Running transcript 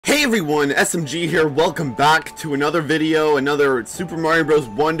Hey everyone, SMG here. Welcome back to another video, another Super Mario Bros.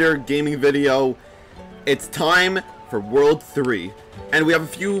 Wonder gaming video. It's time for World 3. And we have a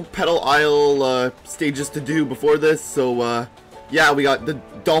few Petal Isle stages to do before this, so yeah, we got the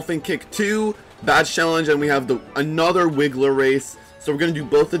Dolphin Kick 2, Badge Challenge, and we have another Wiggler race. So we're gonna do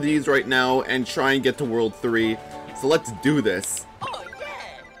both of these right now and try and get to World 3. So let's do this. Oh, yeah.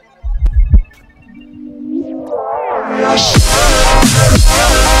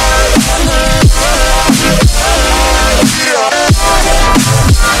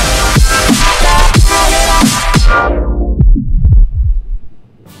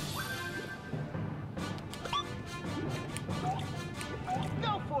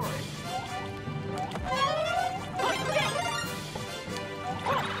 Go for it. Oh, yeah.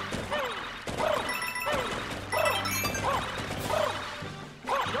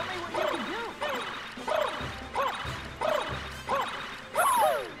 Show me what you can do.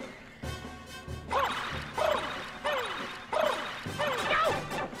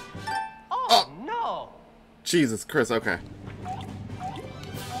 Oh, no. Jesus Christ, okay.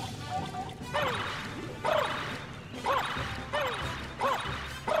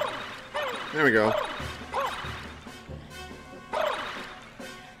 There we go.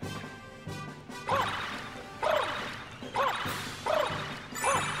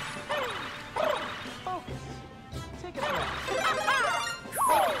 Focus. Take a breath.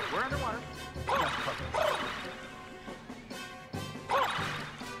 We're underwater. Just focus.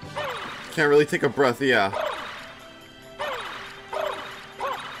 Can't really take a breath, yeah.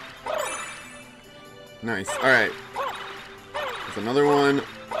 Nice, alright. There's another one.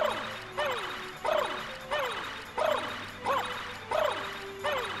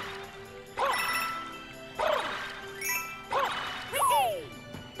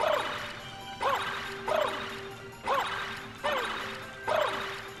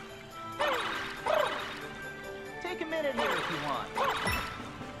 Take a minute here if you want.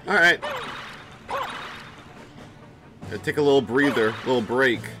 Alright. Take a little breather, a little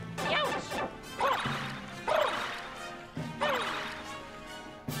break.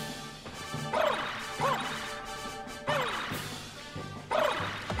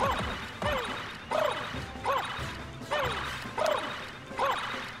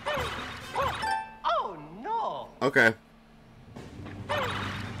 Oh, no. Okay. I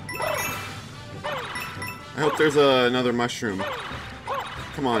hope there's another mushroom.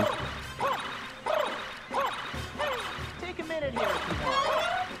 Come on. Take a minute here if you want.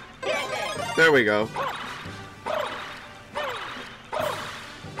 There we go.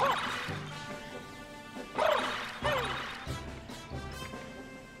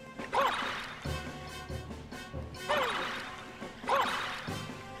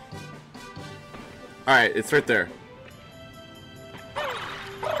 Alright, it's right there.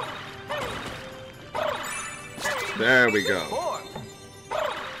 There we go.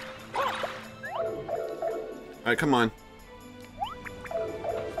 Alright, come on.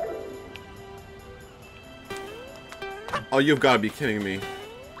 Oh, you've got to be kidding me.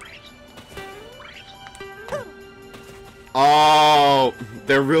 Oh,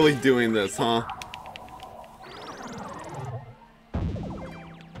 they're really doing this, huh?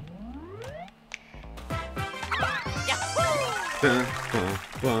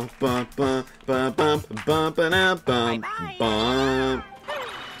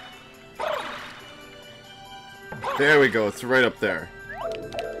 There we go, it's right up there.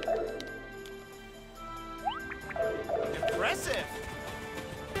 Impressive.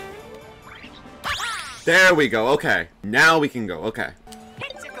 There we go, okay. Now we can go, okay.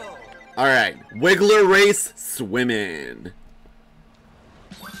 Alright, Wiggler race, swimming.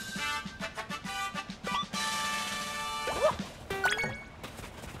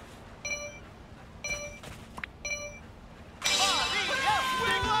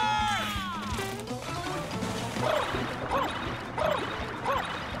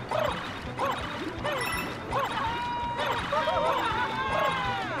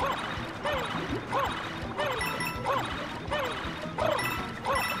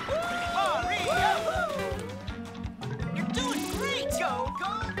 You're doing great. Go, go,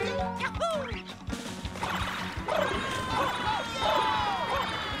 go. Yahoo!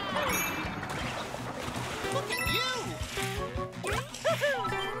 Look at you.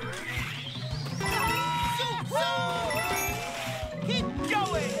 Keep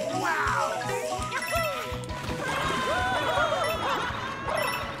going. Wow.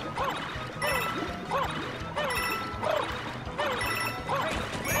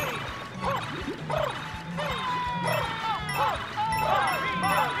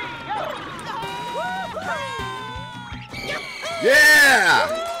 Yeah!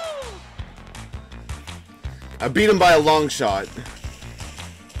 I beat him by a long shot.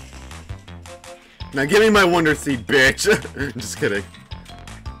 Now give me my Wonder Seed, bitch. Just kidding.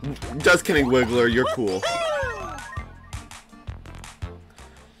 Just kidding, Wiggler. You're cool.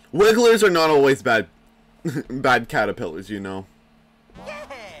 Wigglers are not always bad. Bad caterpillars, you know.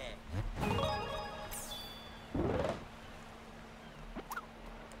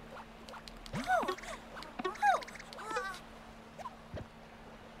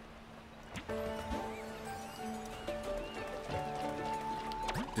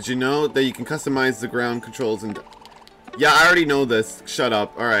 Did you know that you can customize the ground controls and... Yeah, I already know this. Shut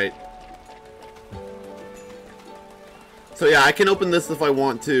up. Alright. So yeah, I can open this if I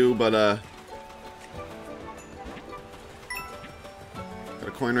want to, but got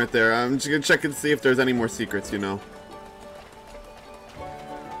a coin right there. I'm just gonna check and see if there's any more secrets, you know.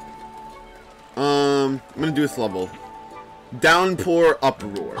 I'm gonna do this level. Downpour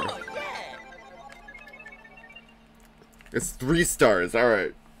Uproar. It's 3 stars,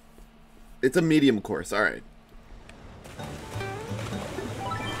 alright. It's a medium course, alright.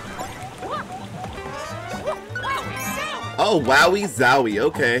 Oh, wowie zowie,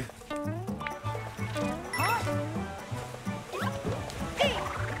 okay.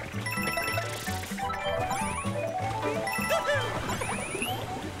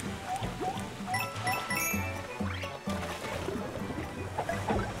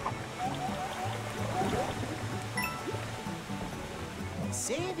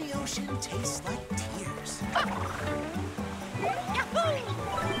 Say the ocean tastes like tears.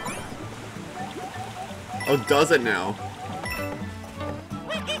 Oh, does it now?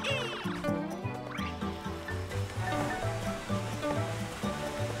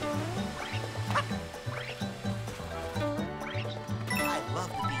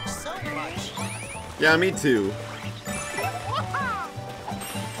 Yeah, me too.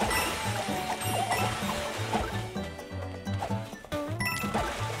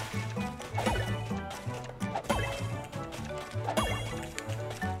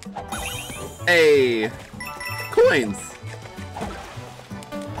 Hey, coins.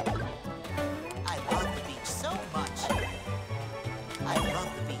 I love the beach so much. I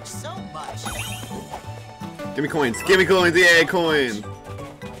love the beach so much. Give me coins. Give me coins. Yay, coins.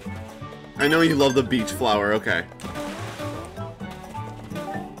 I know you love the beach flower, okay.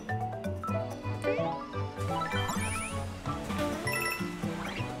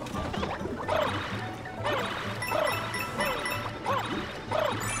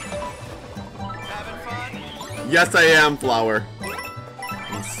 Having fun? Yes, I am, flower.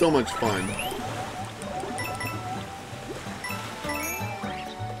 It's so much fun.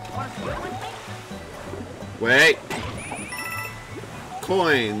 Wait.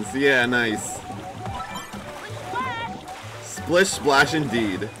 Coins, yeah, nice. Splish splash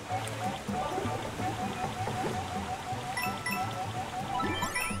indeed.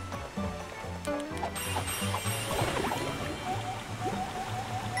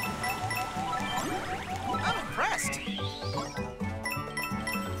 I'm impressed.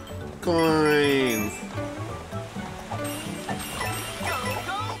 Coins. Go,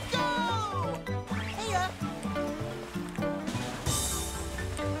 go, go! Hey,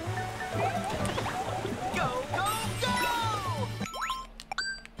 Go, go, go!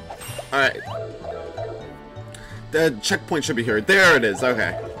 Alright. The checkpoint should be here. There it is,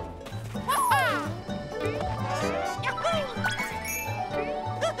 okay.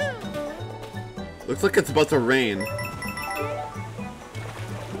 Looks like it's about to rain.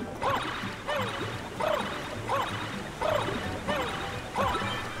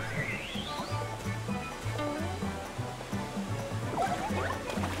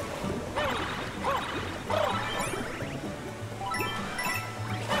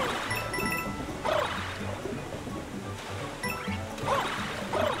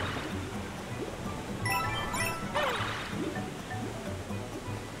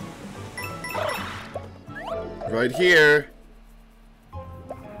 Right here.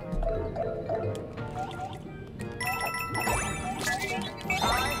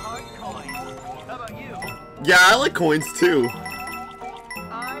 I heart coins. How about you? Yeah, I like coins too.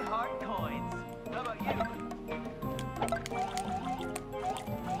 I heart coins. How about you?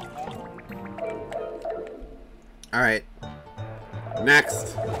 Alright.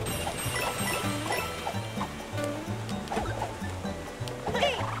 Next.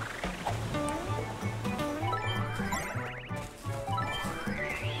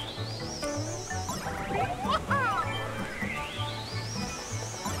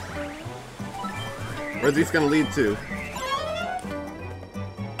 Where's this gonna lead to?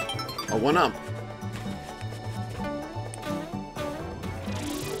 A 1-up.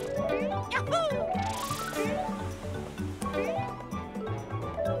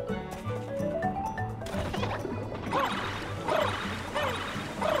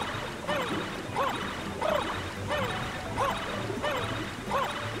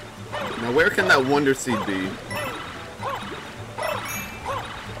 Now where can that Wonder Seed be?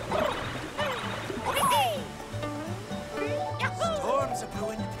 Storms are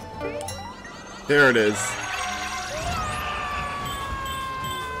brewing. There it is.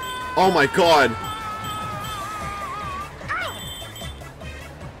 Oh my god!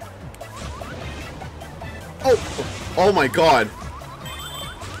 Oh! Oh my god!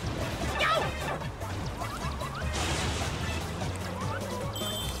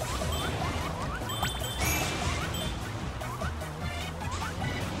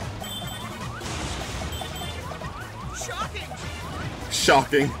 Shocking!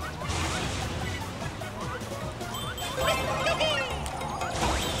 Shocking.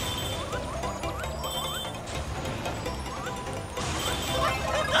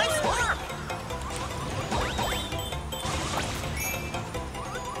 Nice work!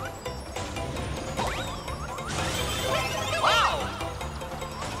 Wow!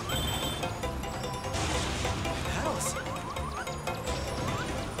 Petals.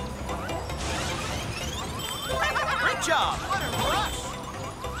 Great job! What a rush!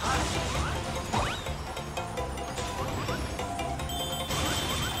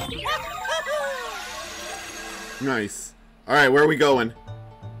 Nice. Alright, where are we going?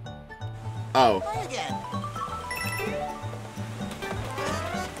 Oh. Play again.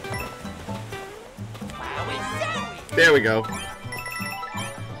 Wowie zowie! There we go.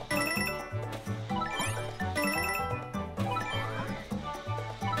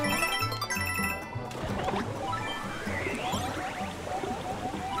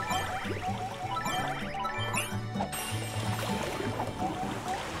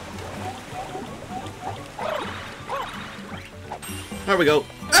 There we go.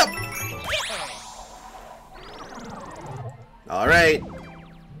 Up! Alright.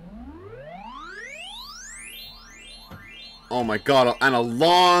 Oh my god, and a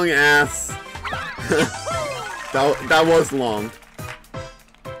long ass. that was long.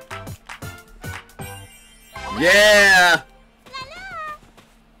 Yeah!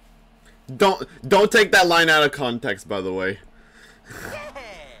 Don't take that line out of context, by the way.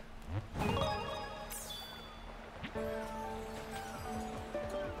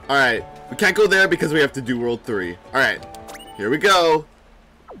 Alright, we can't go there because we have to do World 3. Alright, here we go.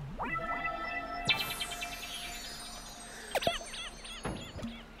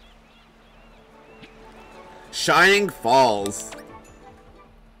 Shining Falls.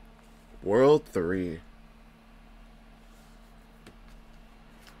 World 3.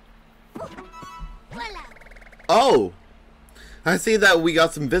 Oh! I see that we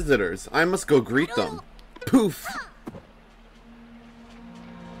got some visitors. I must go greet them. Poof!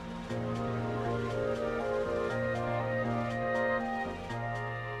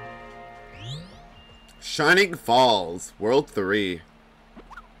 Shining Falls, World 3.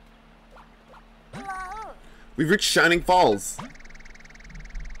 We've reached Shining Falls.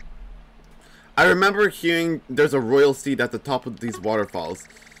 I remember hearing there's a royal seat at the top of these waterfalls.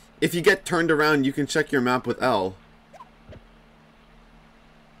 If you get turned around, you can check your map with L.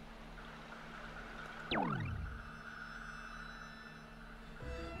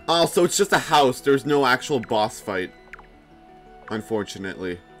 Oh, so it's just a house. There's no actual boss fight.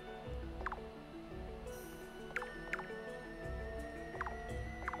 Unfortunately.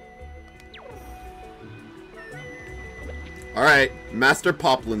 Alright, Master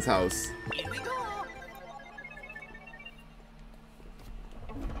Poplin's house. Here we go.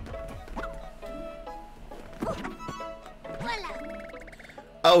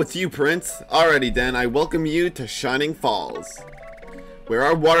 Oh, it's you, Prince. Alrighty then, I welcome you to Shining Falls, where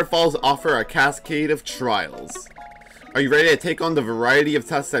our waterfalls offer a cascade of trials. Are you ready to take on the variety of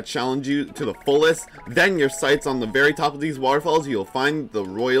tests that challenge you to the fullest? Then your sights on the very top of these waterfalls, you'll find the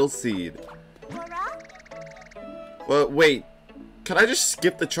royal seed. Well, wait. Could I just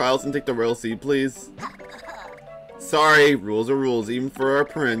skip the trials and take the royal seed, please? Sorry, rules are rules, even for our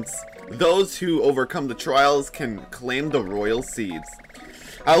prince. Those who overcome the trials can claim the royal seeds.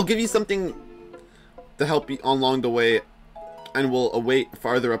 I'll give you something to help you along the way, and we'll await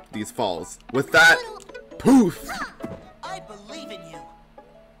farther up these falls. With that, poof! I believe in you.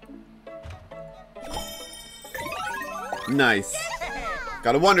 Nice.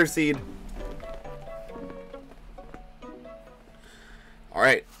 Got a Wonder Seed.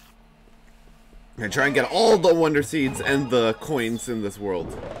 Alright. I'm gonna try and get all the Wonder Seeds and the coins in this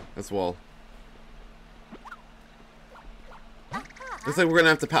world as well. Looks like we're gonna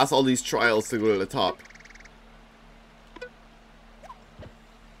have to pass all these trials to go to the top.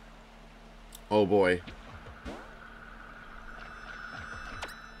 Oh boy.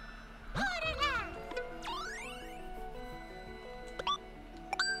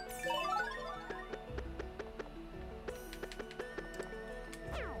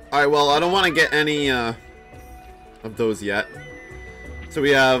 Alright, well, I don't want to get any of those yet. So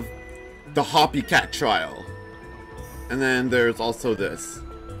we have the Hoppy Cat trial. And then there's also this.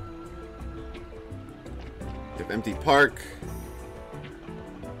 We have Empty Park.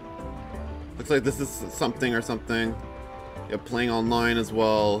 Looks like this is something or something. You have playing online as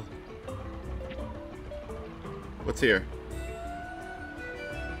well. What's here?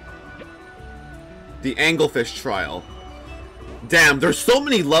 The Anglefish trial. Damn, there's so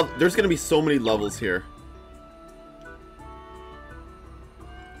many there's gonna be so many levels here.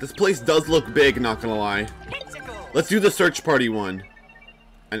 This place does look big, not gonna lie. Let's do the search party one.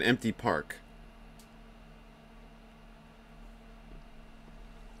 An empty park.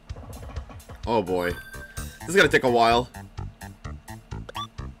 Oh boy. This is gonna take a while.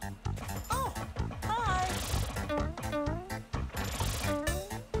 Oh, hi.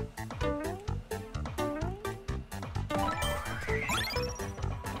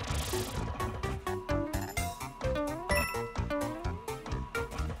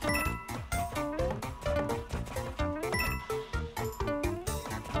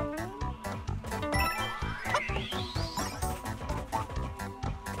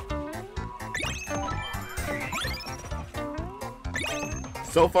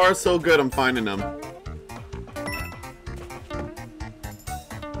 So far, so good. I'm finding them.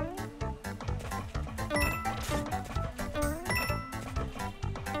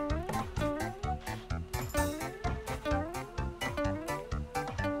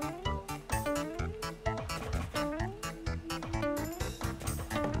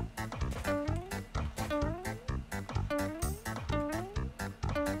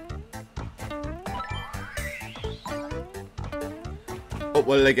 Oh,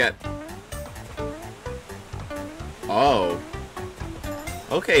 what did I get? Oh.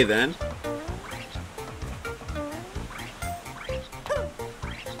 Okay, then.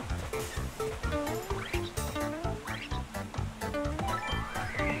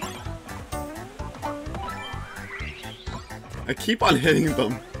 I keep on hitting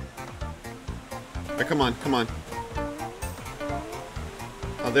them. Oh, come on, come on.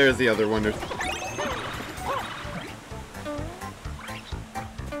 Oh, there's the other one.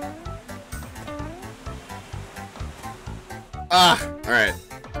 Ah, alright.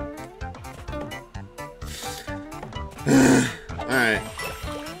 Alright.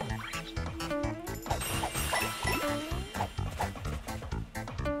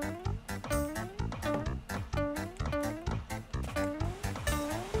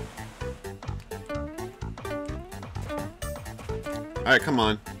 Alright, come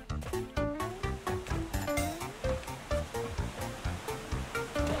on.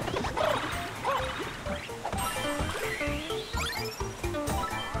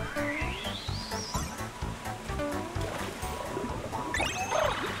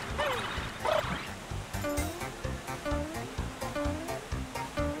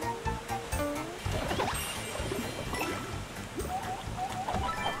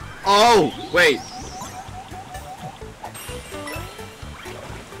 Oh, wait.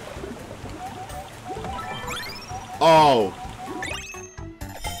 Oh.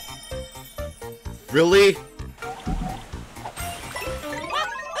 Really?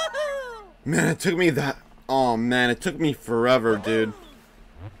 Man, it took me that... Oh, man, it took me forever, dude.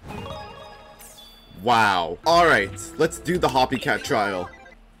 Wow. Alright, let's do the Hoppy Cat trial.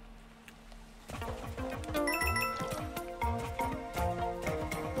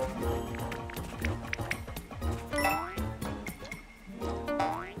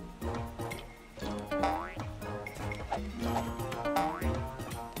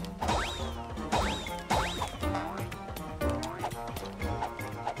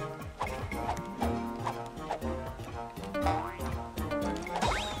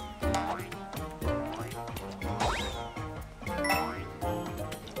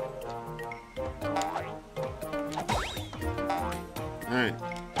 Alright.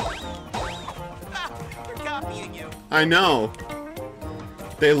 They're copying you. I know.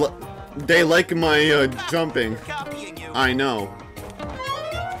 They like my jumping. They're copying you. I know.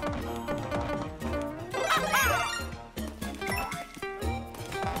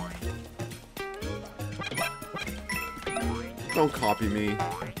 Don't copy me.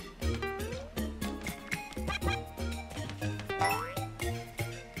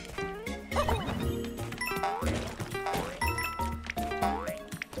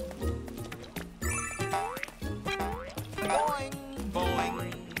 Boing, boing.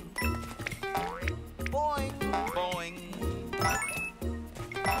 Boing, boing.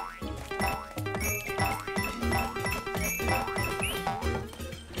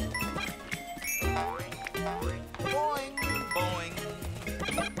 Boing,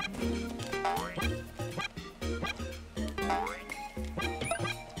 boing.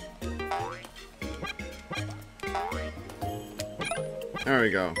 There we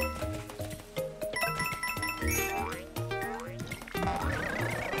go.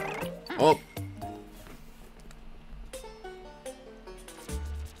 Oh.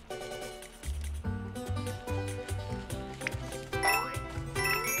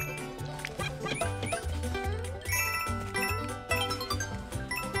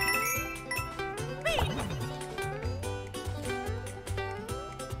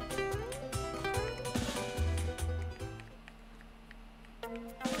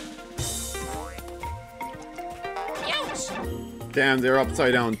 Damn, they're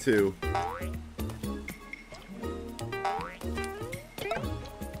upside down too.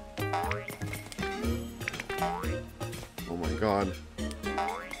 Oh my god.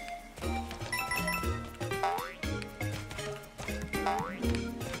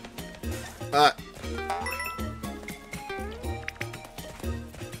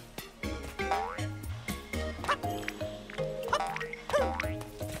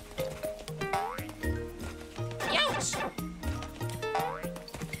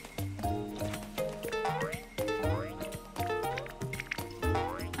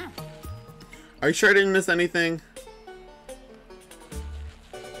 Are you sure I didn't miss anything?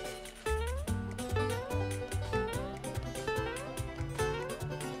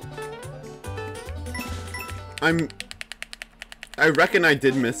 I reckon I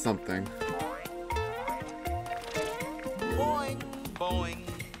did miss something. Boing, boing.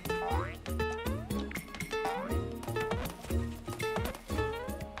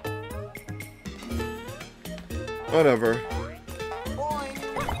 Whatever. Boing,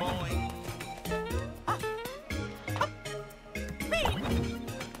 boing.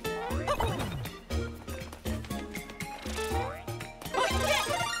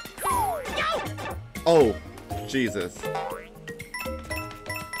 Oh, Jesus.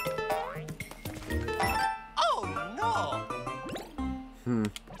 Oh no!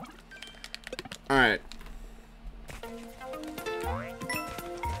 Alright.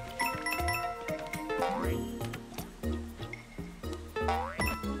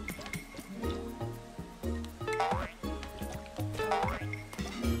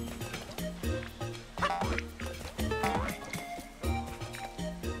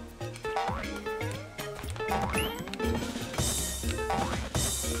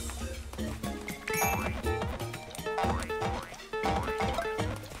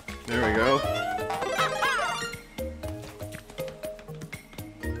 There we go.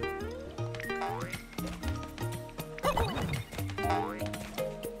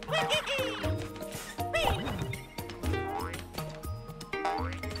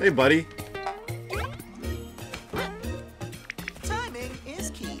 Hey, buddy. Timing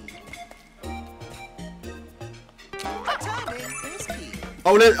is key. Timing is key.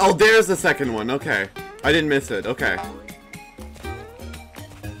 Oh, there's the second one. Okay. I didn't miss it. Okay.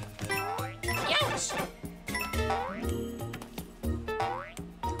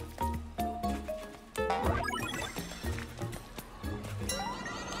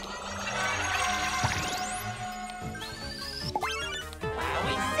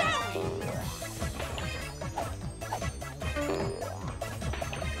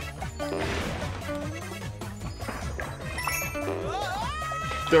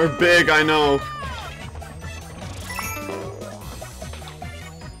 They're big, I know.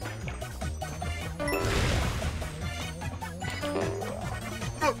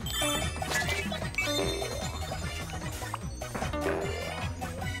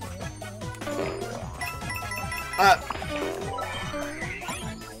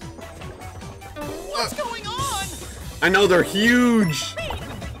 What's going on? I know they're huge.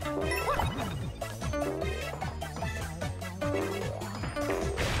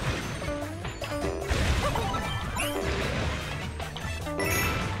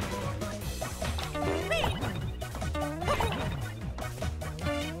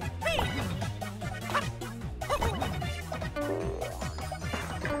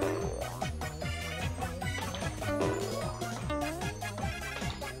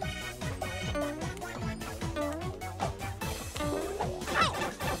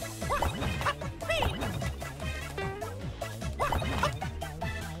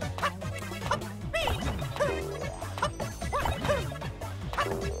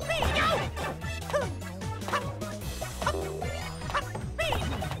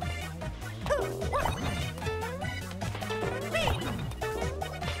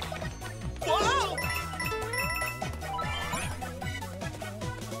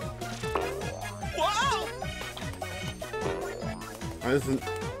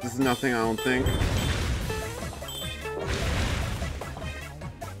 This is nothing, I don't think.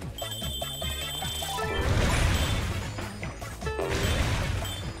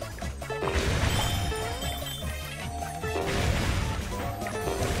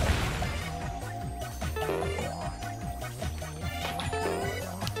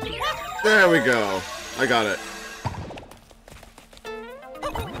 There we go. I got it.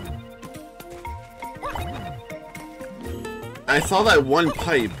 I saw that one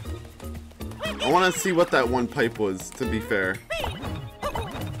pipe. I want to see what that one pipe was, to be fair.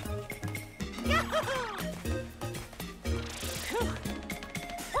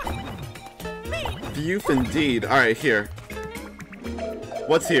 Youth indeed. Alright, here.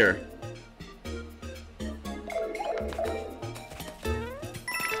 What's here?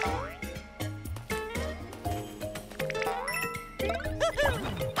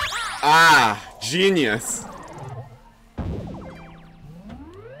 Ah, genius.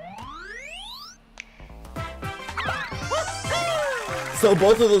 So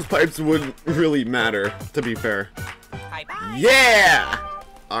both of those pipes wouldn't really matter, to be fair. Bye-bye. Yeah!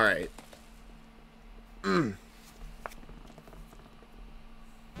 Alright.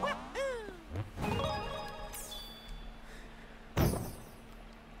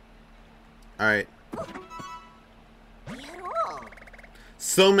 Alright.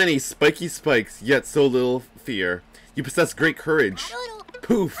 So many spiky spikes, yet so little fear. You possess great courage.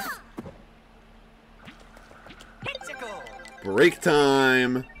 Poof! Break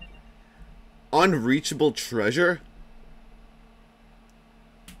time! Unreachable treasure?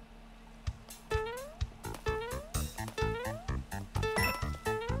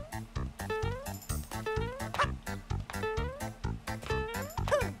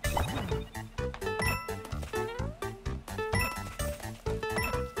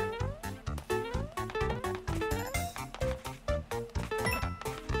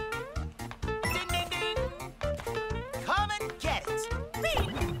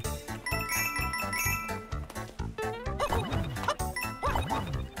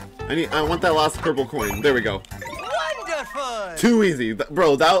 I want that last purple coin. There we go. Wonderful! Too easy.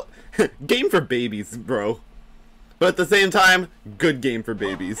 Bro, that... game for babies, bro. But at the same time, good game for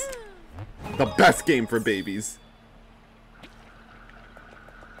babies. The best game for babies.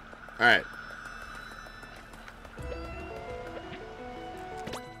 Alright.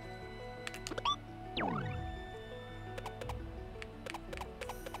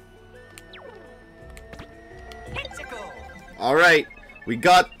 Alright. We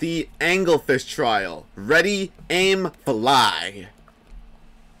got the anglefish trial. Ready, aim, fly.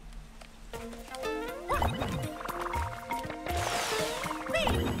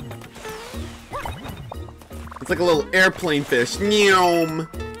 It's like a little airplane fish. Neom.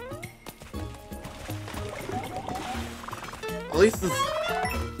 At least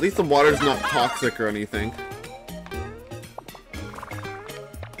the water's not toxic or anything.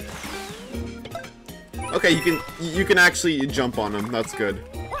 Okay, you can actually jump on them. That's good.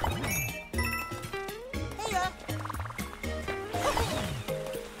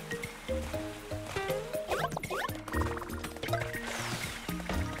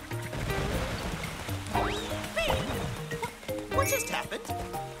 What just happened?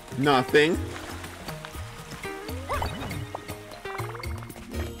 Nothing.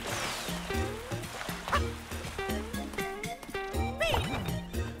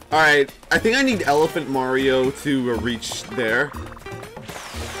 Alright, I think I need Elephant Mario to reach there.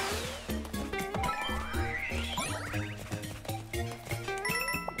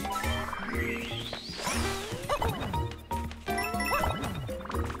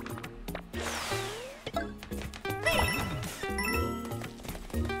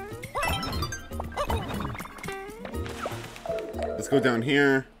 Let's go down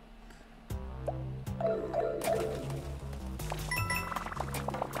here.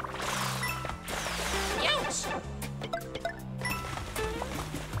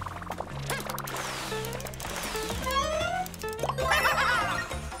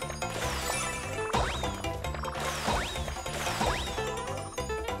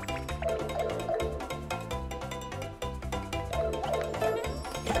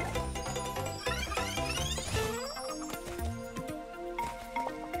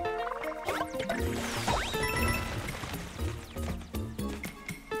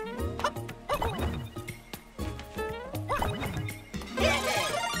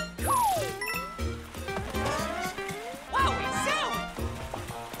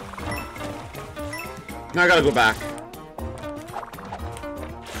 Now I gotta go back.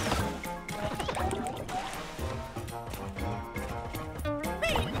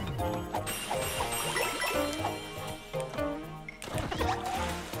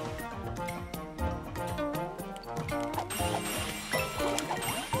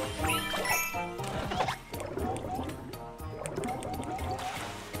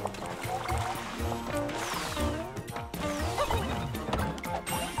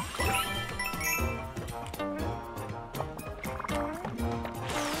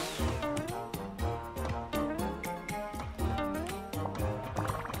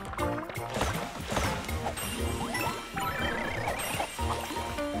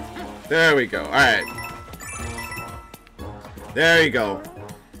 There we go. Alright. There you go.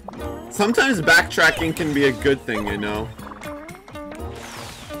 Sometimes backtracking can be a good thing, you know?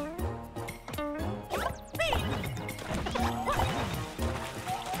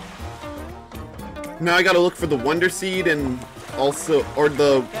 Now I gotta look for the Wonder Seed and also, or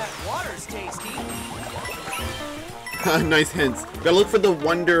the... That water's tasty. Nice hints. Gotta look for the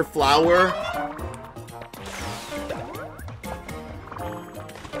Wonder Flower.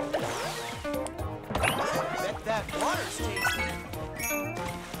 Bet that water's tasty.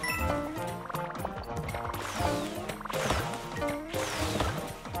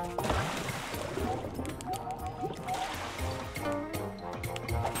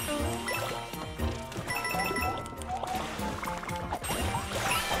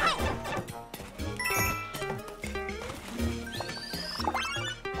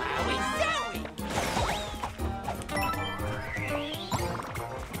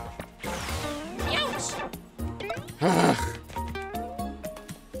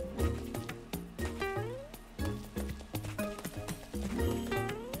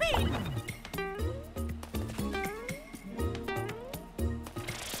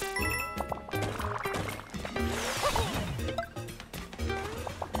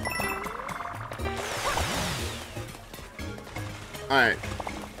 Alright.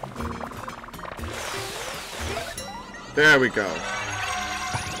 There we go.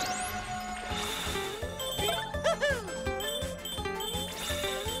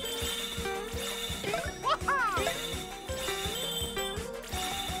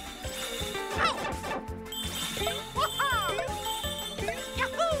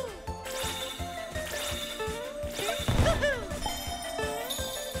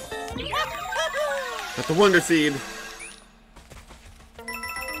 Got the Wonder Seed.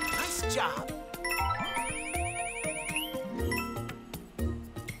 Nice job.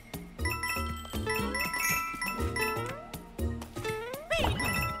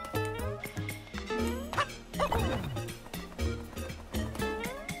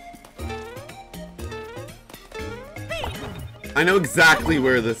 I know exactly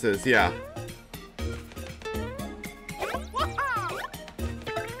where this is, yeah.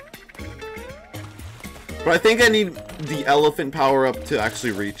 But I think I need the elephant power-up to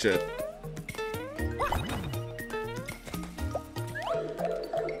actually reach it.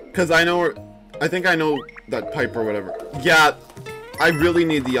 Because I know, I think I know that pipe or whatever. Yeah, I really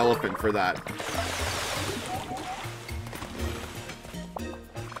need the elephant for that.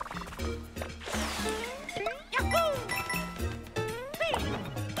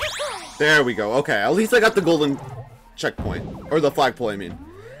 There we go. Okay, at least I got the golden checkpoint. Or the flagpole, I mean.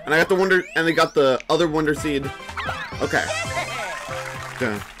 And I got the wonder, and they got the other Wonder Seed. Okay.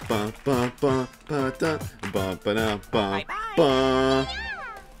 Dun, ba, ba, ba, ba, da, ba, ba, da, ba, ba.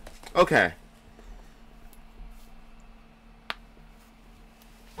 Okay.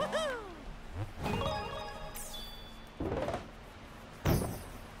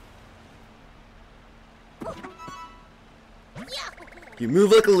 You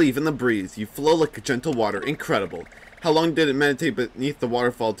move like a leaf in the breeze. You flow like a gentle water. Incredible. How long did it meditate beneath the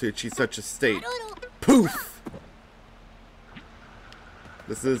waterfall to achieve such a state? Poof!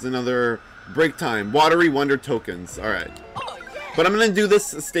 This is another break time. Watery Wonder tokens. Alright. But I'm gonna do this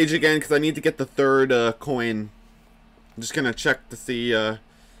stage again because I need to get the third coin. I'm just gonna check to see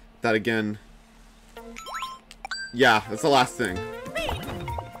that again. Yeah, that's the last thing.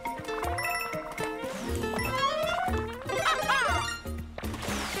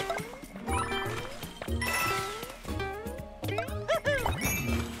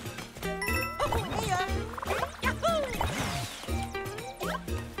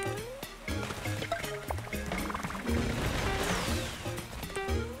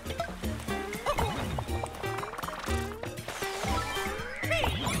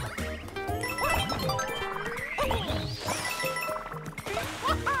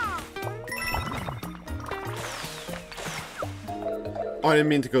 Oh, I didn't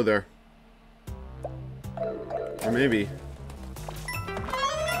mean to go there. Or maybe.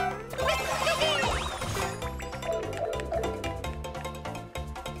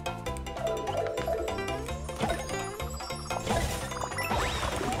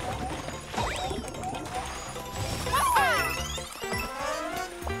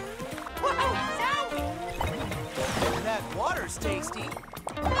 That water's tasty.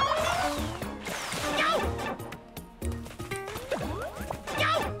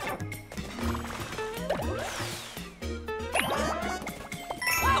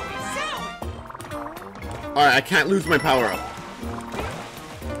 Alright, I can't lose my power up.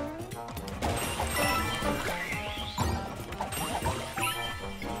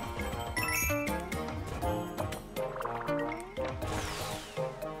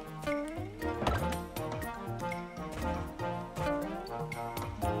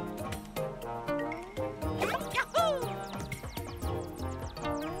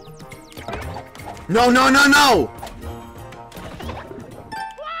 No, no, no, no!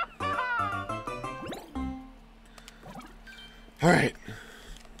 Alright.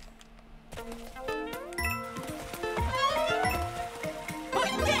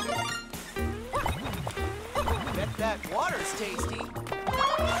 Bet that water's tasty.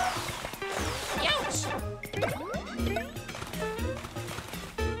 Ouch!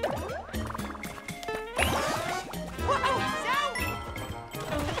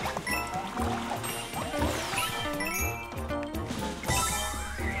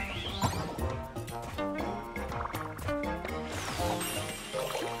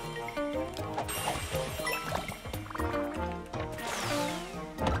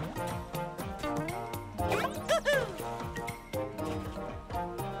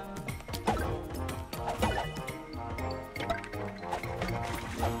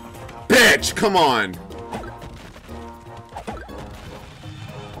 Bitch, come on!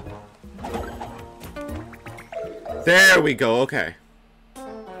 There we go, okay.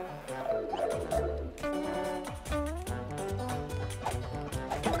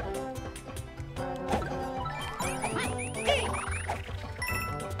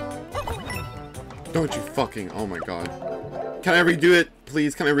 Don't you fucking, oh my god. Can I redo it?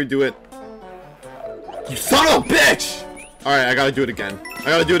 Please, can I redo it? You son of a bitch! Alright, I gotta do it again. I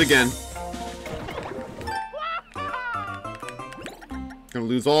gotta do it again. Gonna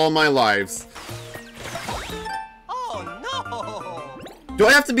lose all my lives. Oh no! Do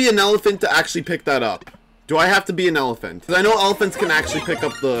I have to be an elephant to actually pick that up? Do I have to be an elephant? Because I know elephants can actually pick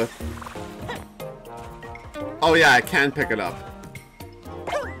up the... Oh yeah, I can pick it up.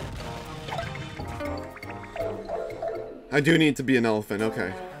 I do need to be an elephant,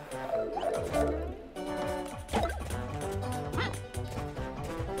 okay.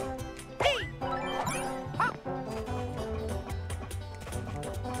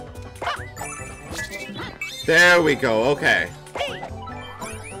 There we go, okay.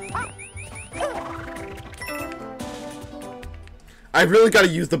 I really gotta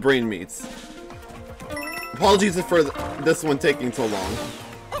use the brain meats. Apologies for this one taking so long.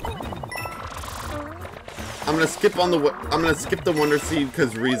 I'm gonna skip the Wonder Seed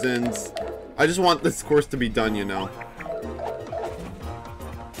because reasons. I just want this course to be done, you know.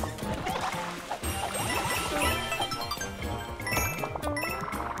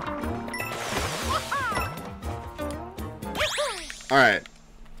 Alright.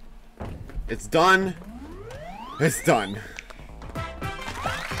 It's done. It's done.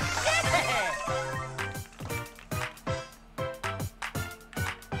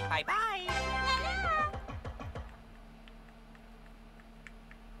 Bye-bye.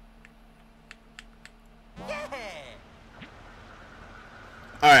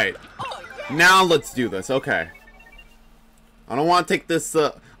 Alright. Now let's do this. Okay. I don't want to take this,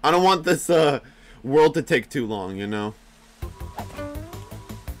 I don't want this, world to take too long, you know?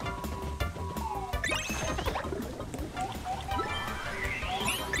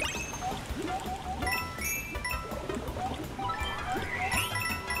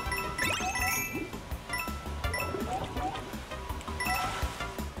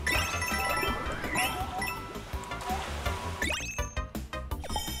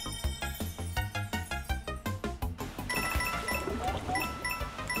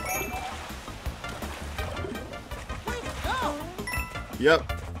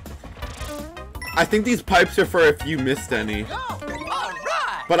 Yep. I think these pipes are for if you missed any.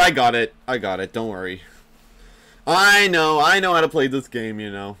 But I got it. I got it. Don't worry. I know how to play this game,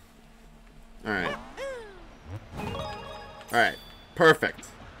 you know. Alright. Alright. Perfect.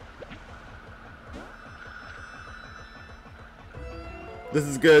 This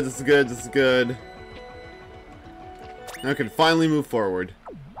is good, this is good, this is good. Now I can finally move forward.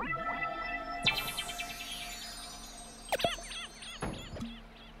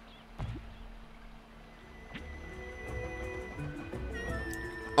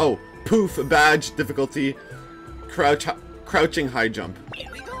 Oh, poof, badge, difficulty, crouching high jump.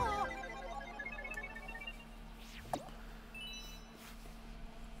 Here we go.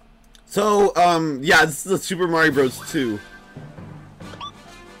 So, yeah, this is a Super Mario Bros. 2.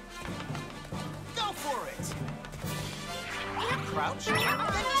 Go for it. Crouch, then jump.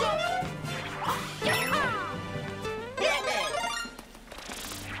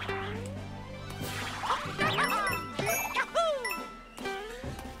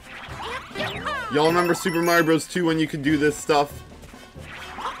 Y'all remember Super Mario Bros. 2 when you could do this stuff?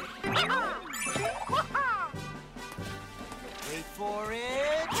 Wait for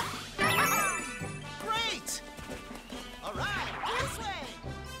it. Great. All right, this way.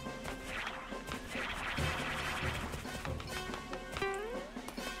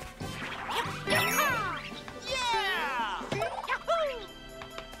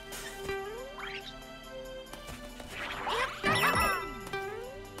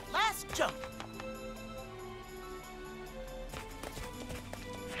 Jump.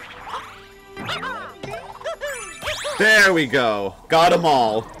 There we go. Got them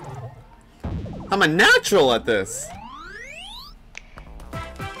all. I'm a natural at this.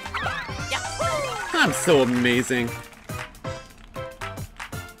 I'm so amazing.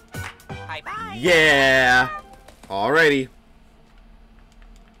 Bye-bye. Yeah. Alrighty.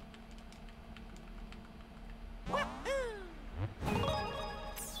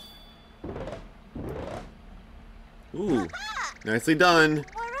 Ooh. Nicely done.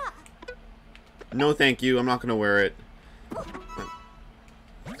 No thank you, I'm not gonna wear it.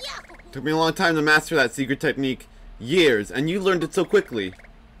 Took me a long time to master that secret technique. Years, and you learned it so quickly.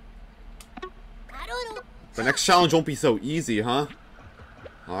 The next challenge won't be so easy, huh?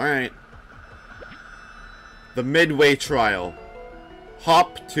 Alright. The midway trial.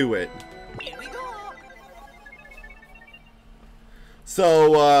 Hop to it. Here we go.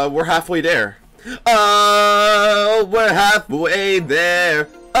 So, we're halfway there. Oh, we're halfway there.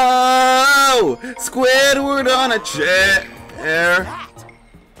 Oh, Squidward on a chair.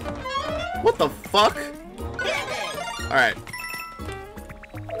 What the fuck? Alright.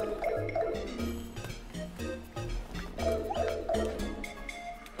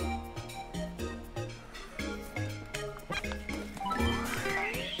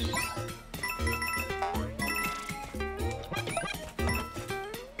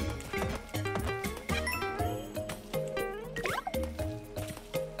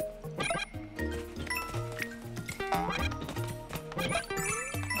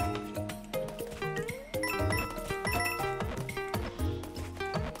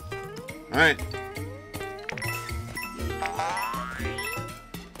 Alright.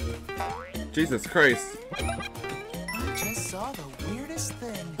 Jesus Christ. I just saw the weirdest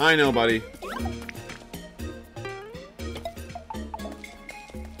thing. I know, buddy.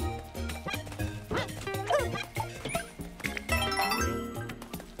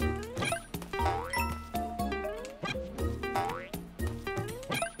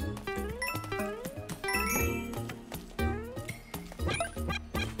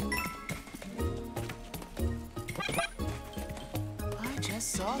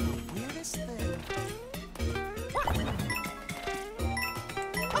 Saw the weirdest thing.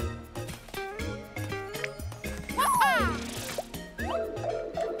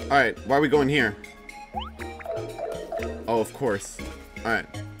 Alright, why are we going here? Oh, of course. Alright.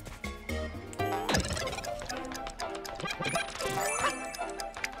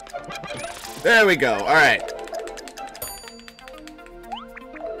 There we go, alright.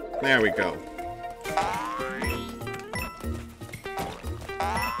 There we go.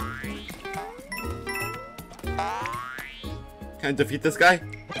 Can I defeat this guy?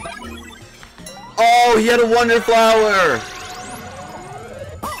 Oh, he had a Wonder Flower!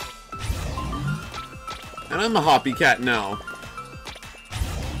 And I'm a Hoppy Cat now.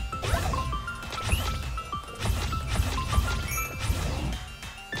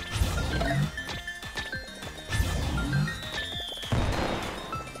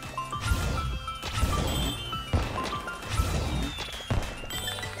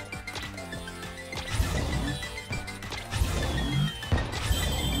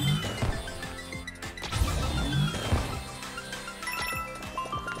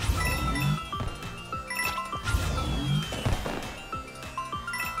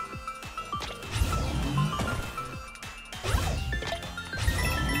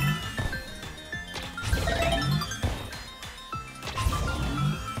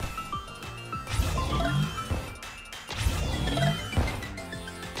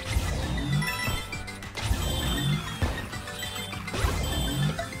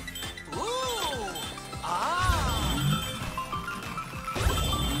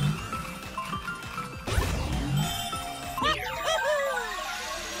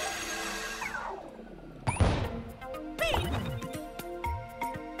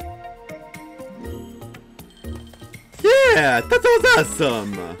 Yeah, that was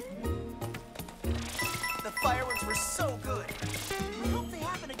awesome! The fireworks were so good. I hope they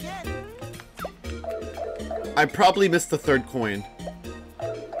happen again. I probably missed the third coin.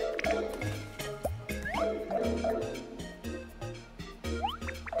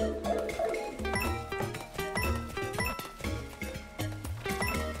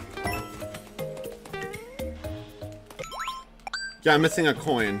 Yeah, I'm missing a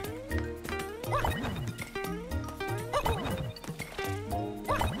coin.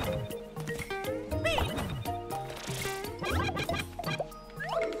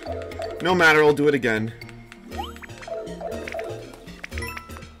 No matter, I'll do it again.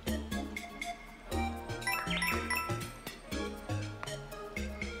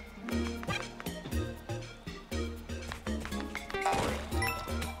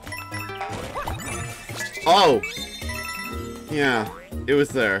 Oh! Yeah, it was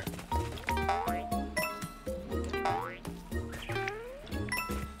there.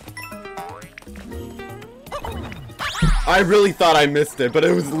 I really thought I missed it, but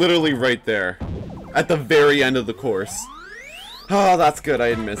it was literally right there. At the very end of the course. Oh, that's good, I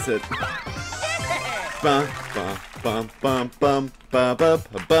didn't miss it. Bum, bum, bum, bum, bum, bum, bum,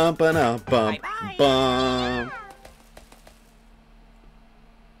 bum, bum, bum, bum.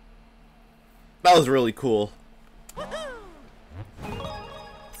 That was really cool.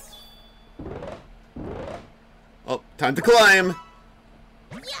 Oh, time to climb!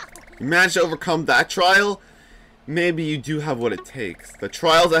 You managed to overcome that trial? Maybe you do have what it takes. The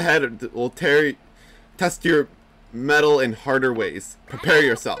trials ahead will test your mettle in harder ways. Prepare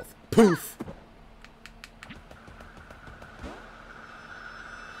yourself. Poof!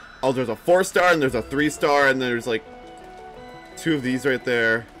 Oh, there's a 4-star and there's a 3-star and there's like 2 of these right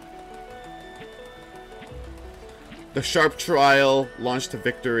there. The Sharp Trial, Launch to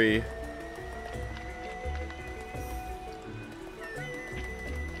Victory.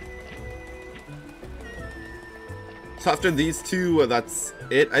 So after these 2, that's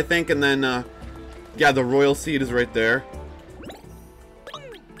it, I think. And then, yeah, the Royal Seed is right there.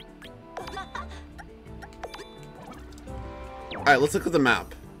 Alright, let's look at the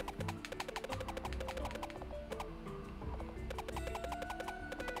map.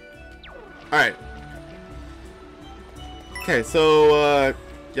 Alright. Okay, so,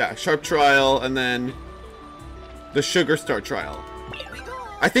 yeah, Sharp Trial, and then the Sugar Star Trial.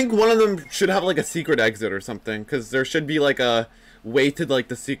 I think one of them should have, like, a secret exit or something, because there should be, like, a way to, like,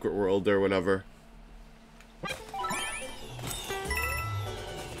 the secret world or whatever.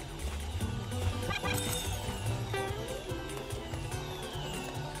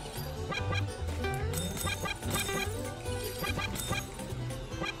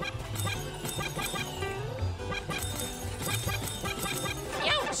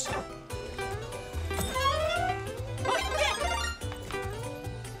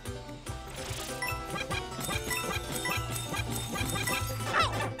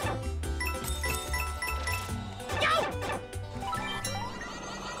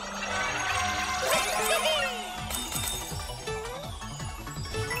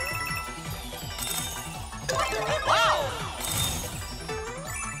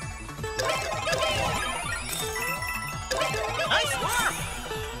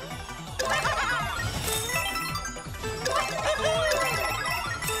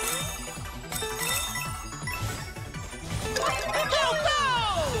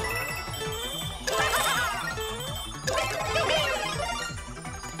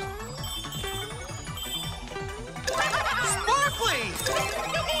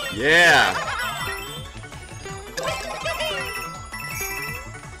 Yeah!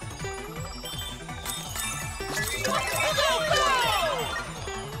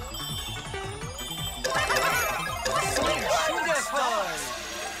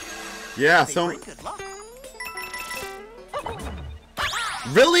 Yeah, so...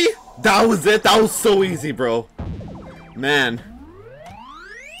 Really? That was it? That was so easy, bro. Man.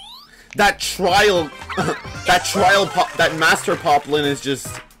 That trial... that Master Poplin is just...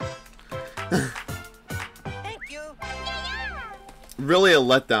 Thank you. really a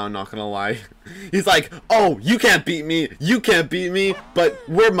letdown, not gonna lie. He's like, oh, you can't beat me, but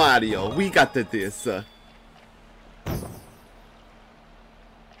we're Mario. We got this.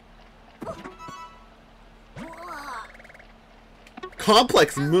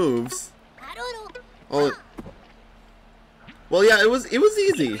 Complex moves. Oh, well, yeah, it was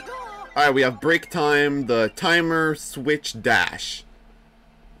easy. All right, we have break time, the timer, switch, dash.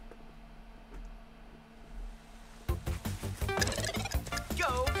 Go,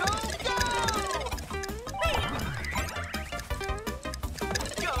 go, go!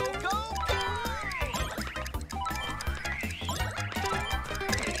 Go, go, go!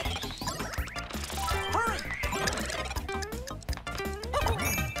 Hurry!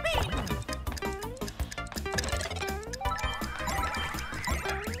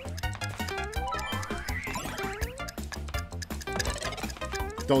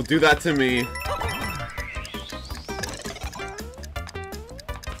 Don't do that to me.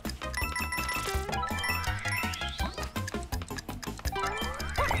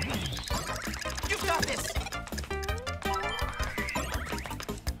 You've got this!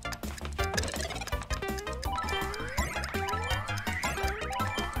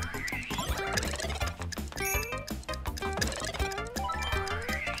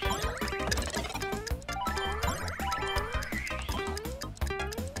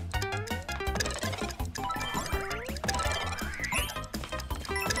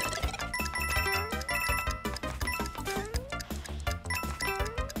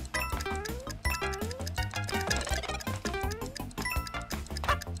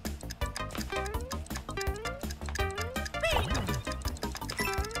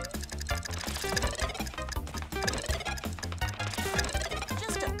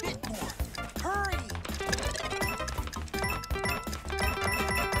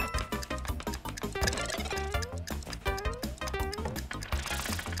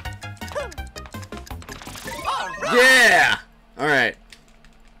 Yeah! Alright.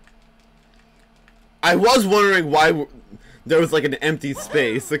 I was wondering why there was like an empty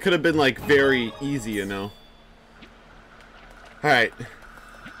space. It could have been like very easy, you know. Alright.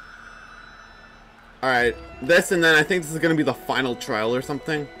 Alright. This and then I think this is gonna be the final trial or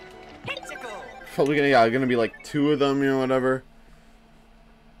something. Probably gonna, yeah, gonna be like 2 of them, you know, whatever.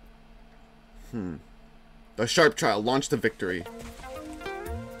 The sharp trial, launch to victory.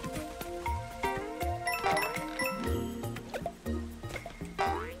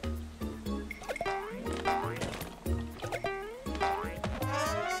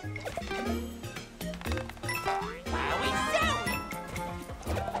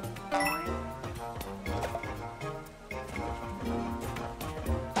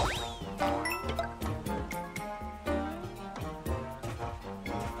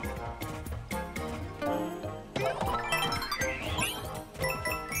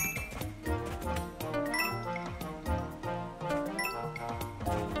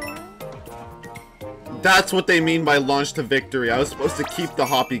 That's what they mean by launch to victory. I was supposed to keep the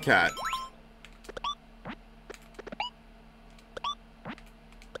Hoppy Cat.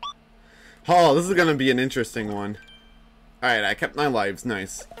 Oh, this is gonna be an interesting one. Alright, I kept my lives.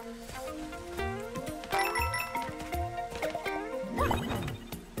 Nice.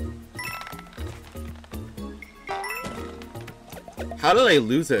 How did I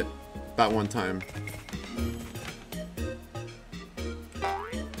lose it that one time?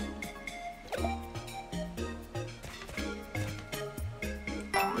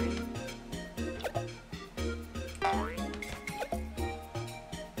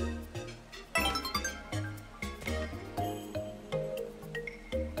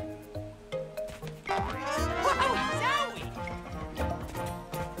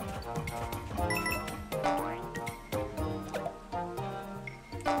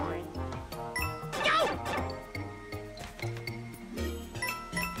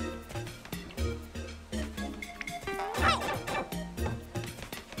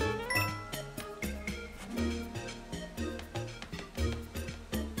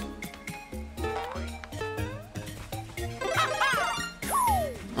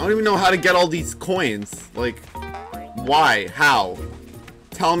 I don't even know how to get all these coins. Like, why? How?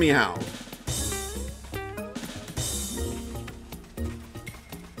 Tell me how.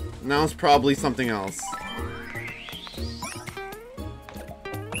 Now it's probably something else.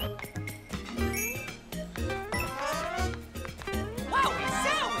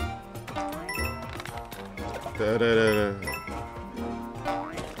 Da, da, da, da.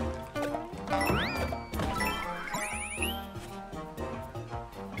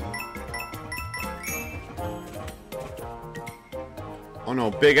 Oh no,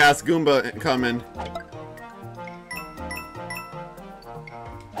 big ass Goomba coming.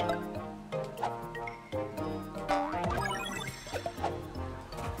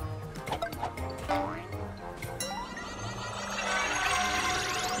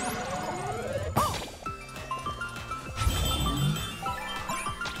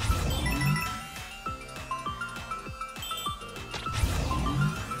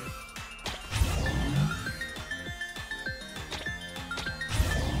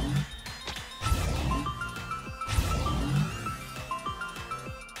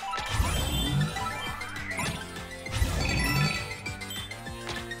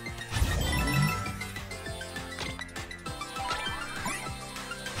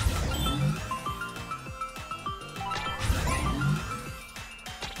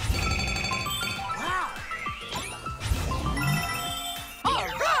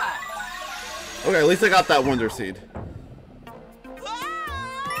 Okay, at least I got that Wonder Seed.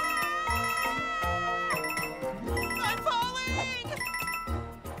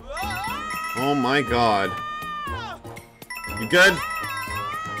 Oh my god. You good?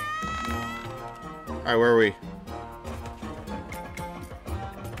 Alright, where are we?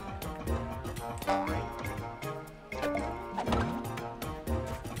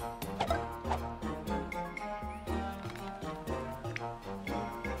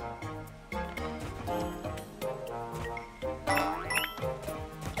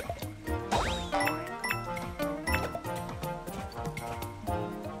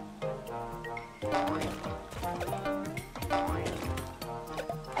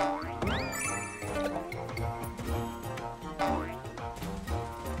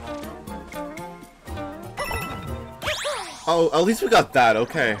 Oh, at least we got that.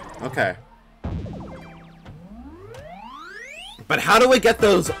 Okay, okay. But how do I get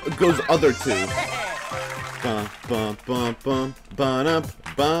those other two? Bum bum bum bum bum up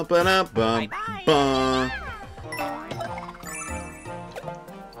bum bum bum bum.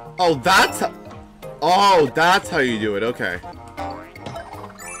 Oh, that's. Oh, that's how you do it. Okay.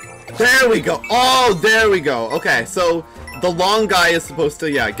 There we go. Oh, there we go. Okay, so the long guy is supposed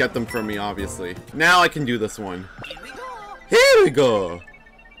to, yeah, get them from me, obviously. Now I can do this one. Here we go. Here we go.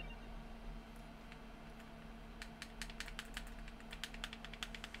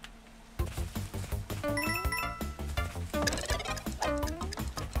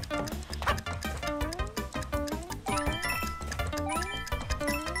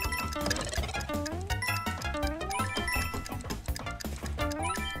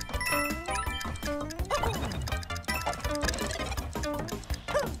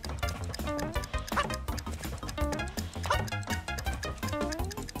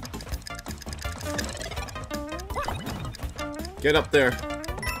 Get up there.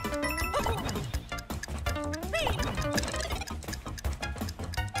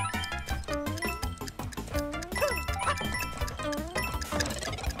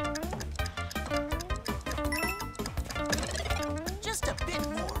 Just a bit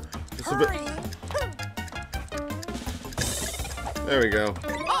more. Just a bit. Hurry. There we go.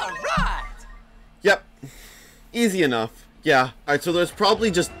 All right. Yep. Easy enough. Yeah. Alright, so there's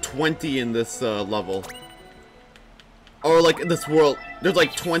probably just 20 in this level. Or like in this world. There's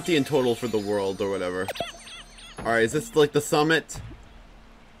like 20 in total for the world or whatever. Alright, is this like the summit?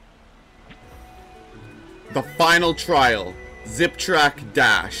 The final trial. Zip track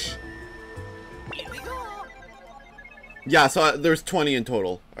dash. Here we go. Yeah, so there's 20 in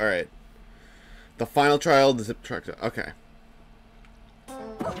total. Alright. The final trial, the zip track. Okay.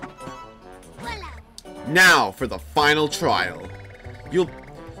 Now for the final trial.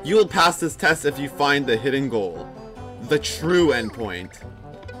 You'll pass this test if you find the hidden goal. The true endpoint.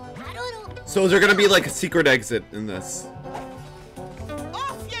 So is there gonna be like a secret exit in this?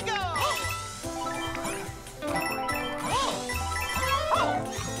 Off you go.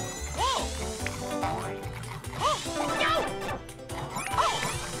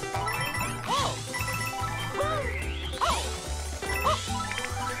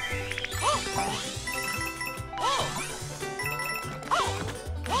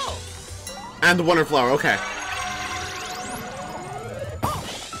 And the Wonder Flower, okay.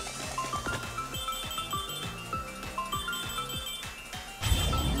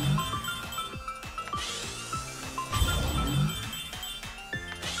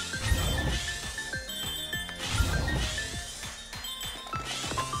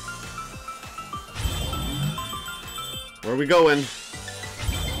 Where are we going?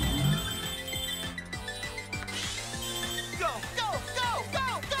 Go, go, go,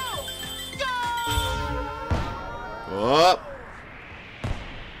 go, go, go! Oh.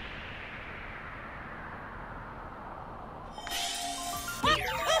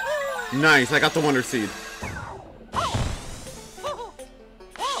 Nice, I got the Wonder Seed.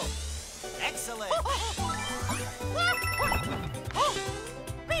 Excellent.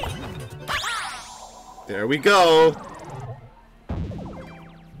 There we go.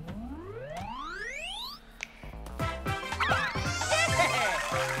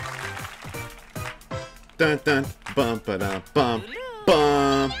 Dun dun bum ba dum bum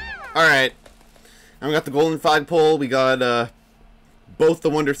bum. Alright. And we got the golden flagpole, we got both the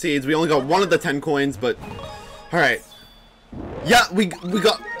Wonder Seeds. We only got one of the 10 coins, but alright. Yeah, we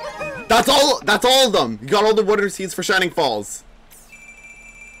got that's all of them. You got all the Wonder Seeds for Shining Falls.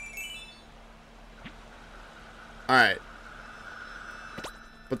 Alright.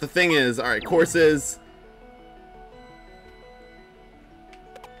 But the thing is, alright, courses.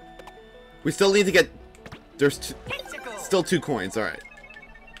 We still need to get there's still 2 coins, alright.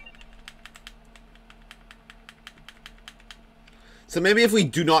 So maybe if we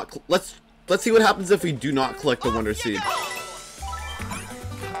do not let's see what happens if we do not collect the Wonder Seed.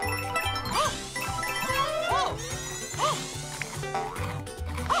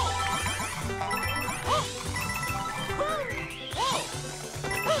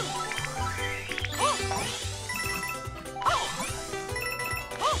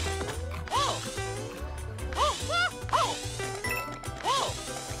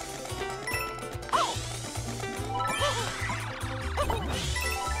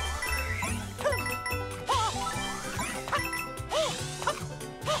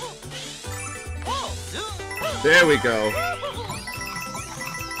 There we go.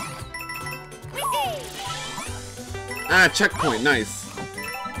 Ah, checkpoint, nice.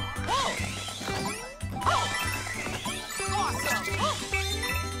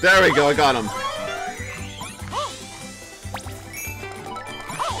 There we go, I got him.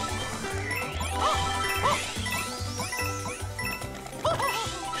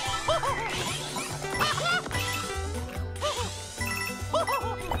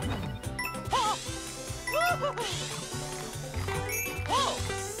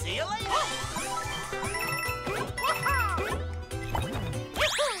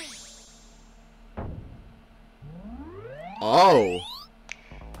 Oh.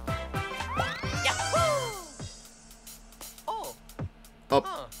 Yahoo! Oh. Oh.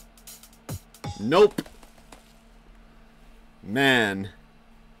 Huh. Nope. Man.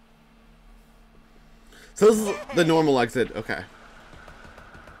 So this is the normal exit. Okay.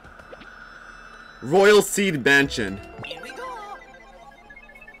 Royal Seed Mansion. Here we go.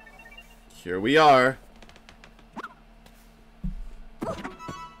 Here we are.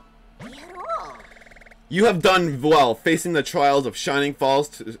 You have done well facing the trials of Shining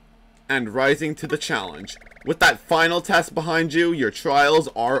Falls and rising to the challenge. With that final test behind you, your trials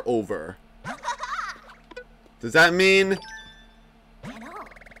are over. Does that mean?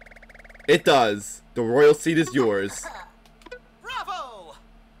 It does. The royal seat is yours. Bravo!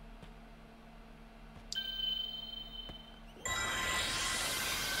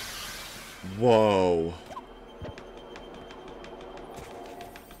 Whoa.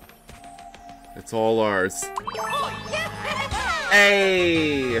 It's all ours. Oh, yeah!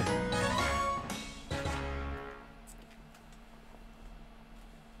 Hey!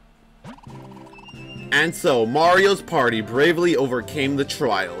 And so, Mario's party bravely overcame the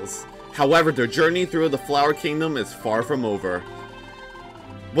trials. However, their journey through the Flower Kingdom is far from over.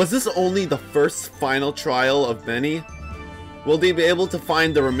 Was this only the first final trial of many? Will they be able to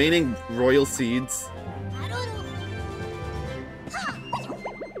find the remaining royal seeds?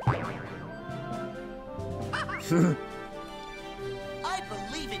 I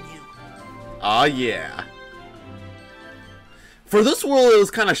believe in you. Ah, yeah. For this world, it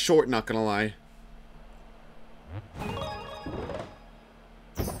was kind of short, not gonna lie.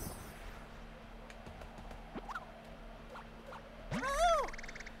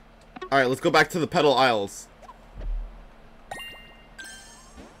 Alright, let's go back to the Petal Isles.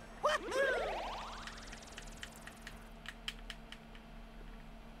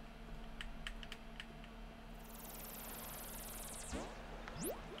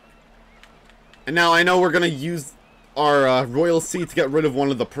 And now I know we're gonna use our royal seat to get rid of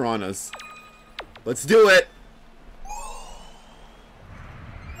one of the piranhas. Let's do it!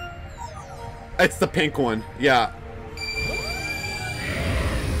 It's the pink one, yeah.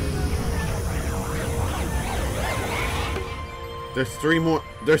 There's three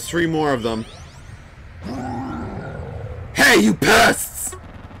more of them. Hey, you pests!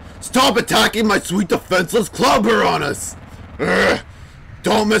 Stop attacking my sweet defenseless club piranhas! Ugh.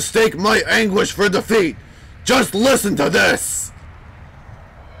 Don't mistake my anguish for defeat! Just listen to this!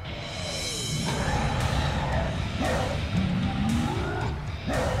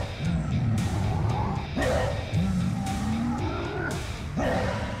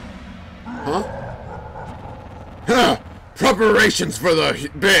 Huh? Huh! Preparations for the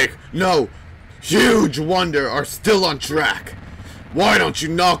big, no, huge wonder are still on track. Why don't you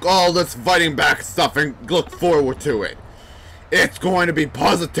knock all this fighting back stuff and look forward to it? It's going to be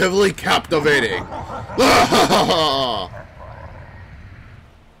positively captivating.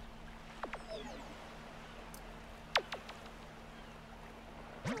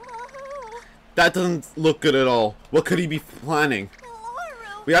 That doesn't look good at all. What could he be planning?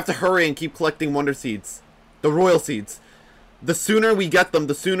 We have to hurry and keep collecting Wonder Seeds. The Royal Seeds. The sooner we get them,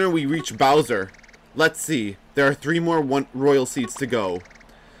 the sooner we reach Bowser. Let's see. There are 3 more Royal Seeds to go.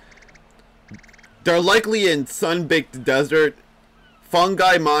 They're likely in Sun-Baked Desert,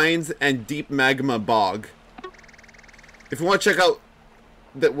 Fungi Mines, and Deep Magma Bog. If you want to check out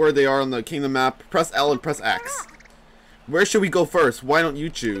where they are on the Kingdom map, press L and press X. Where should we go first? Why don't you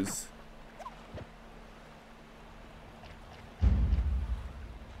choose?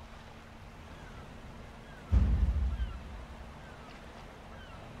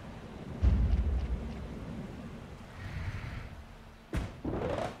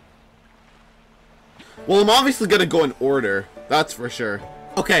 Well, I'm obviously gonna go in order. That's for sure.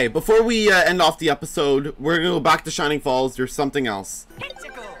 Okay, before we end off the episode, we're gonna go back to Shining Falls. There's something else.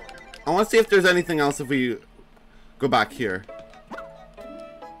 I want to see if there's anything else if we go back here.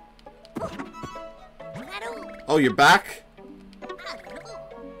 Oh, you're back?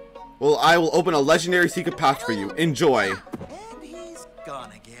 Well, I will open a legendary secret path for you. Enjoy. And he's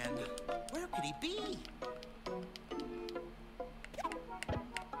gone again. Where could he be?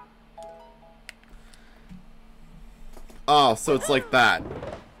 Oh, so it's like that.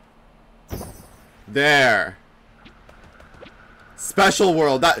 There. Special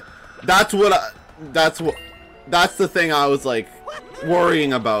world. That's the thing I was like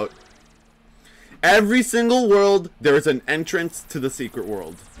worrying about. Every single world, there's an entrance to the secret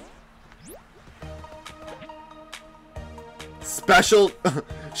world. Special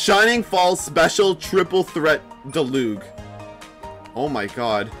Shining Falls special triple threat deluge. Oh my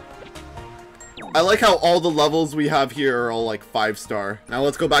god. I like how all the levels we have here are all like 5-star. Now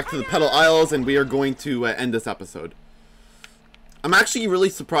let's go back to the Petal Isles and we are going to end this episode. I'm actually really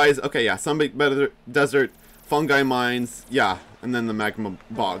surprised. Okay, yeah, Sunbaked Desert, Fungi Mines, yeah, and then the Magma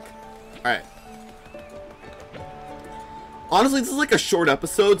Bog. Alright. Honestly, this is like a short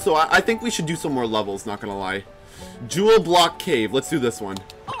episode, so I think we should do some more levels, not gonna lie. Jewel Block Cave, let's do this one.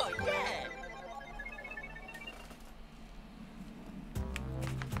 Oh, yeah.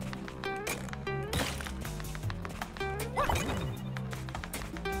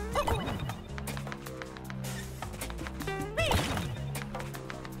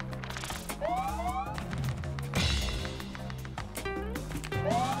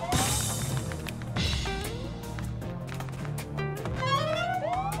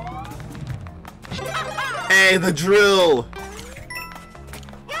 Hey, the drill!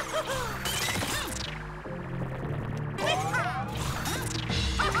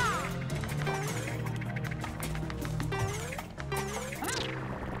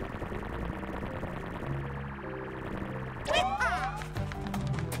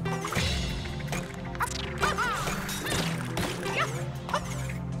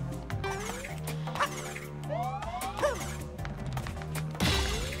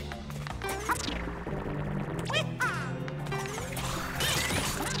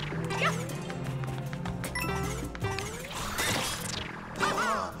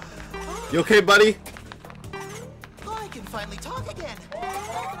 You okay, buddy? Oh, I can finally talk again.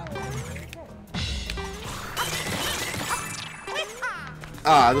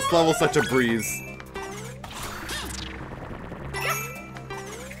 Ah, this level's such a breeze.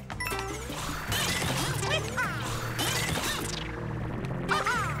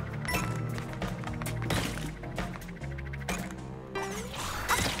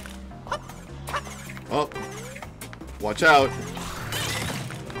 Oh, watch out.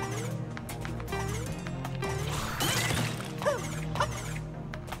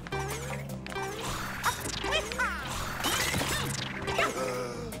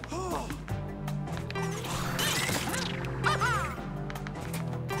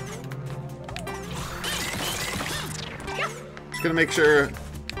 Just gonna make sure,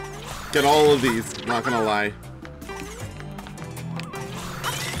 get all of these, not gonna lie.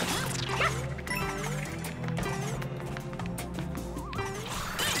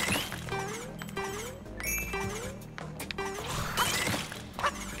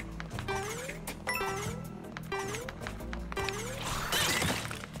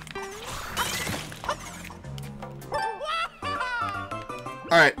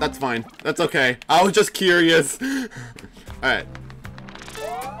 Alright, that's fine. That's okay. I was just curious. Alright.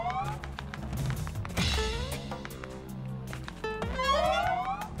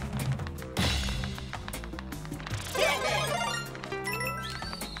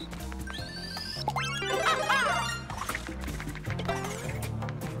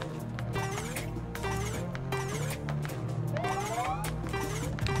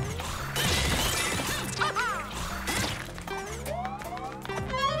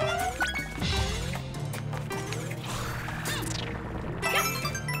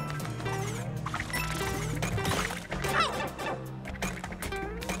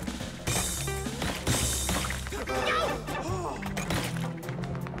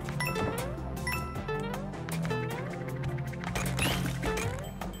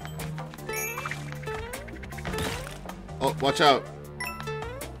 Oh, watch out.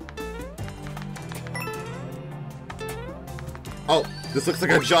 Oh, this looks like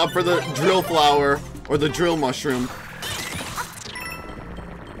a job for the drill flower, or the drill mushroom.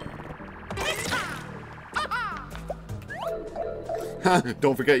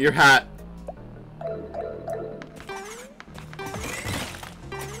 Don't forget your hat.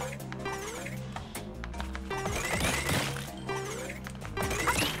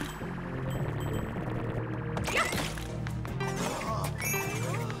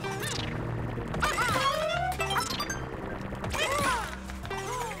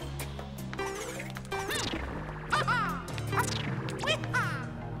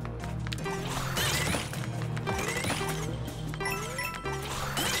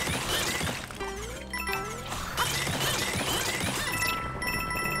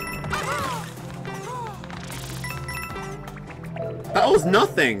 That was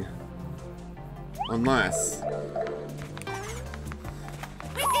nothing. Unless.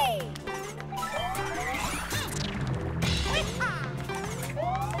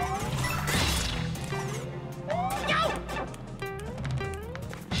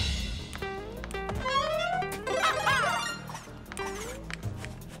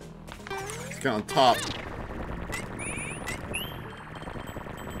 Let's get on top.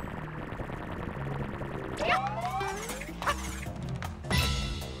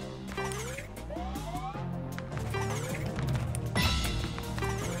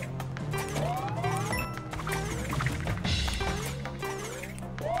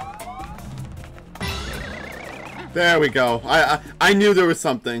 There we go. I knew there was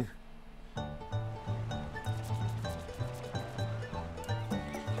something.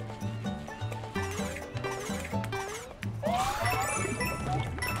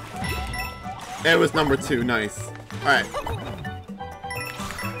 It was number 2. Nice. Alright.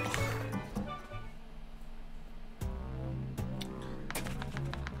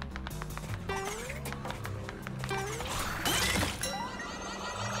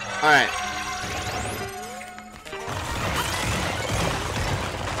 Alright.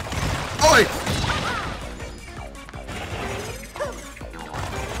 Oh, wait.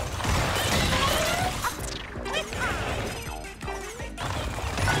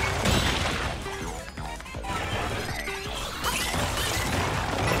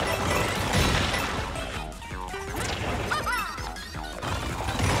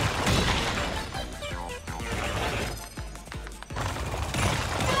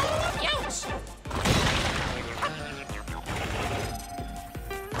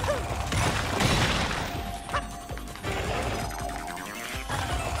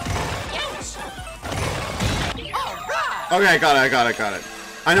 Okay, I got it.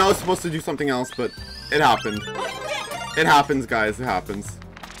 I know I was supposed to do something else, but it happened. It happens, guys. It happens.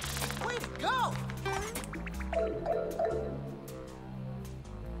 Way to go!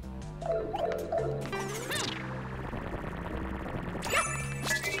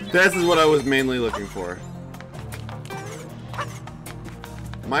 This is what I was mainly looking for.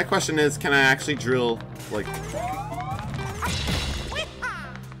 My question is, can I actually drill, like...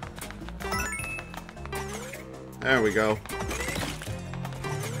 There we go.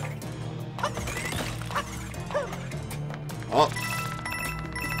 Oh.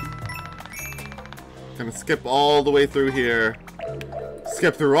 Gonna skip all the way through here.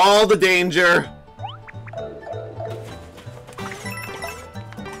 Skip through all the danger.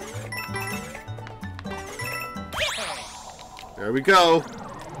 There we go.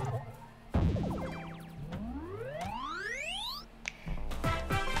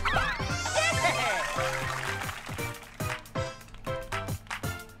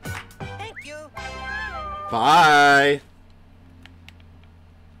 Bye.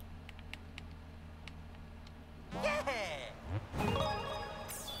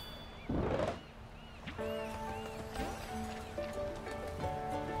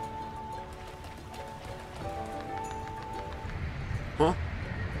 Huh?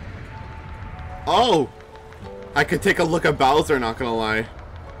 Oh! I could take a look at Bowser, not gonna lie.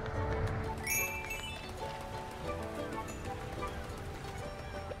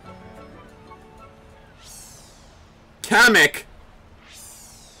 Kamek!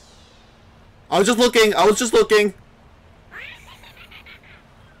 I was just looking.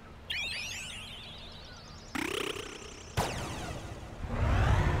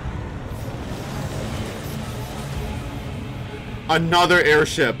 Another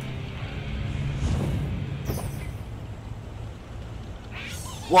airship.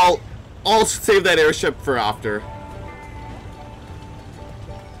 Well, I'll save that airship for after.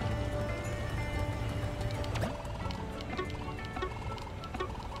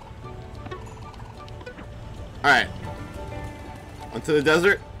 Alright. Onto the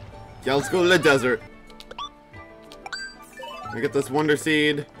desert? Yeah, let's go to the desert. I get this Wonder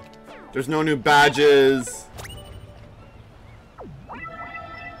Seed. There's no new badges.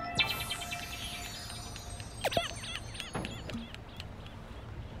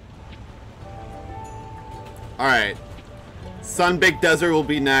 Alright. Sun-Baked Desert will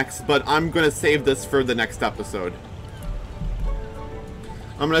be next, but I'm gonna save this for the next episode.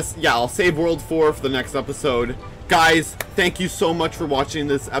 I'll save World 4 for the next episode. Guys, thank you so much for watching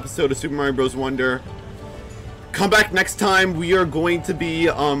this episode of Super Mario Bros. Wonder. Come back next time. We are going to be,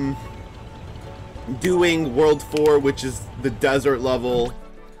 doing World 4, which is the desert level.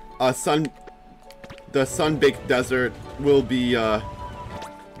 The Sun-Baked Desert will be, the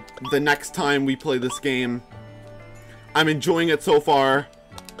next time we play this game. I'm enjoying it so far.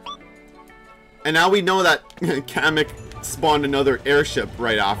 And now we know that Kamek spawned another airship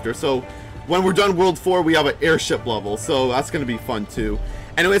right after, so when we're done World 4 we have an airship level, so that's gonna be fun too.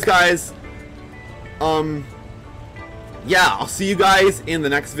 Anyways guys, yeah, I'll see you guys in the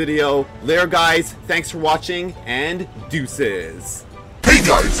next video. Later guys, thanks for watching, and deuces. Hey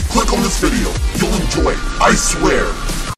guys, click on this video, you'll enjoy it, I swear.